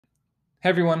Hey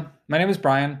everyone, my name is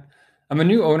Brian. I'm a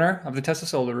new owner of the Tesla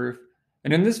Solar Roof,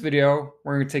 and in this video,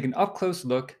 we're going to take an up-close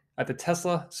look at the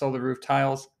Tesla Solar Roof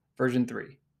Tiles version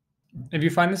 3. If you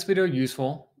find this video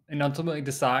useful and ultimately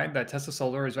decide that Tesla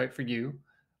Solar is right for you,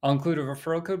 I'll include a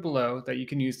referral code below that you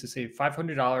can use to save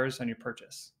 $500 on your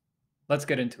purchase. Let's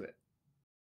get into it.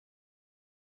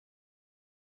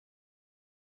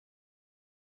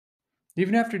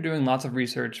 Even after doing lots of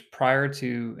research prior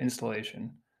to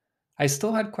installation, I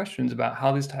still had questions about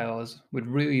how these tiles would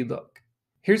really look.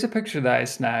 Here's a picture that I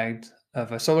snagged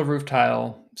of a solar roof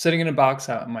tile sitting in a box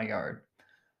out in my yard.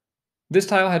 This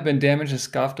tile had been damaged and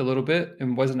scuffed a little bit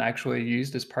and wasn't actually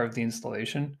used as part of the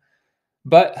installation,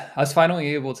 but I was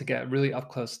finally able to get a really up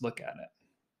close look at it.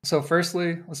 So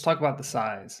firstly, let's talk about the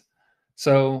size.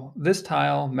 So this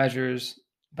tile measures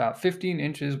about 15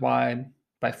 inches wide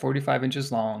by 45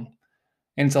 inches long,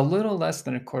 and it's a little less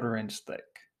than a quarter inch thick.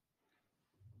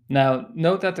 Now,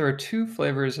 note that there are two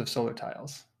flavors of solar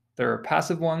tiles. There are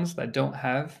passive ones that don't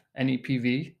have any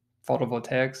PV,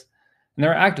 photovoltaics, and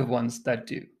there are active ones that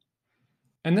do.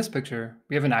 In this picture,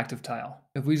 we have an active tile.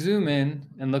 If we zoom in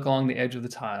and look along the edge of the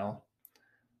tile,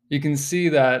 you can see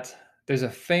that there's a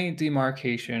faint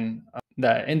demarcation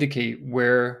that indicate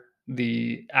where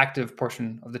the active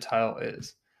portion of the tile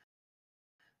is.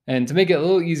 And to make it a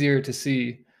little easier to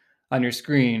see on your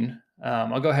screen,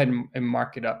 I'll go ahead and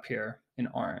mark it up here in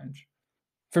orange.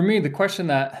 For me, the question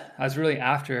that I was really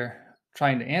after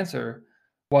trying to answer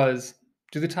was,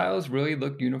 do the tiles really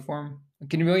look uniform?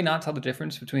 Can you really not tell the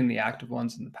difference between the active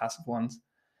ones and the passive ones?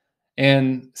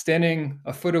 And standing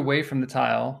a foot away from the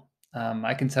tile,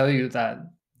 I can tell you that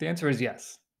the answer is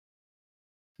yes.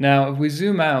 Now, if we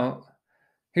zoom out,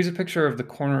 here's a picture of the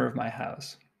corner of my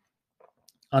house.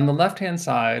 On the left-hand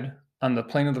side, on the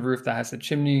plane of the roof that has the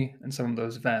chimney and some of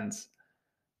those vents,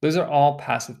 those are all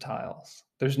passive tiles.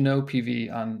 There's no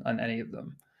PV on any of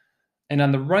them. And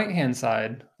on the right-hand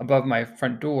side, above my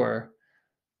front door,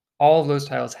 all of those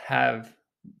tiles have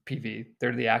PV.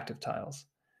 They're the active tiles.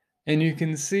 And you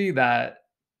can see that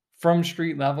from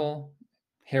street level,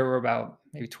 here we're about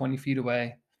maybe 20 feet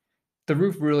away, the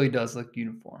roof really does look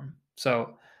uniform.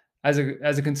 So as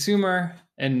a consumer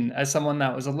and as someone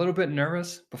that was a little bit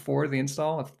nervous before the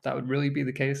install, if that would really be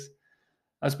the case,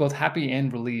 I was both happy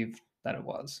and relieved that it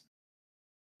was.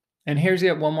 And here's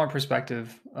yet one more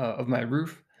perspective of my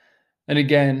roof. And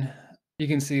again, you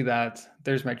can see that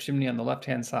there's my chimney on the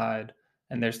left-hand side,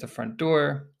 and there's the front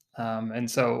door. And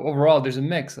so overall, there's a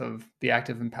mix of the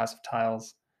active and passive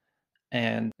tiles,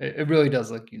 and it really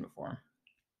does look uniform.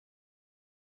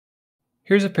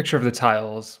 Here's a picture of the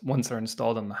tiles once they're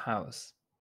installed on the house.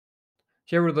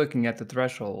 Here we're looking at the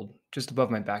threshold just above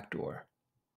my back door.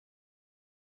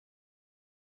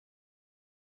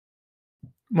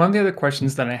 One of the other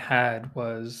questions that I had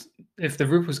was if the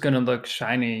roof was going to look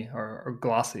shiny or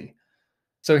glossy.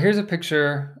 So here's a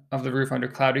picture of the roof under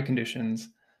cloudy conditions.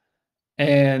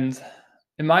 And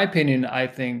in my opinion, I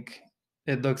think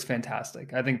it looks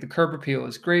fantastic. I think the curb appeal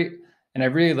is great, and I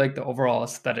really like the overall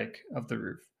aesthetic of the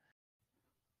roof.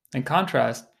 In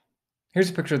contrast, here's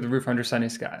a picture of the roof under sunny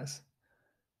skies.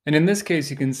 And in this case,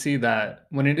 you can see that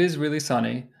when it is really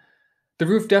sunny, the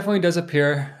roof definitely does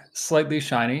appear slightly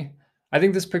shiny. I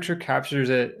think this picture captures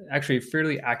it actually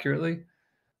fairly accurately.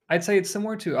 I'd say it's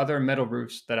similar to other metal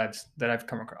roofs that I've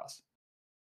come across.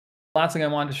 Last thing I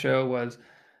wanted to show was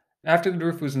after the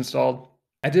roof was installed,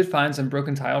 I did find some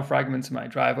broken tile fragments in my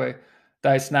driveway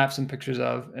that I snapped some pictures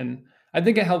of, and I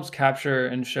think it helps capture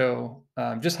and show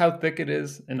just how thick it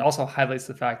is, and also highlights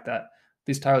the fact that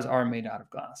these tiles are made out of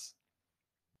glass.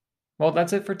 Well,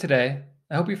 that's it for today.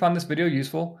 I hope you found this video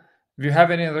useful. If you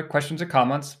have any other questions or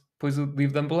comments, please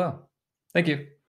leave them below. Thank you.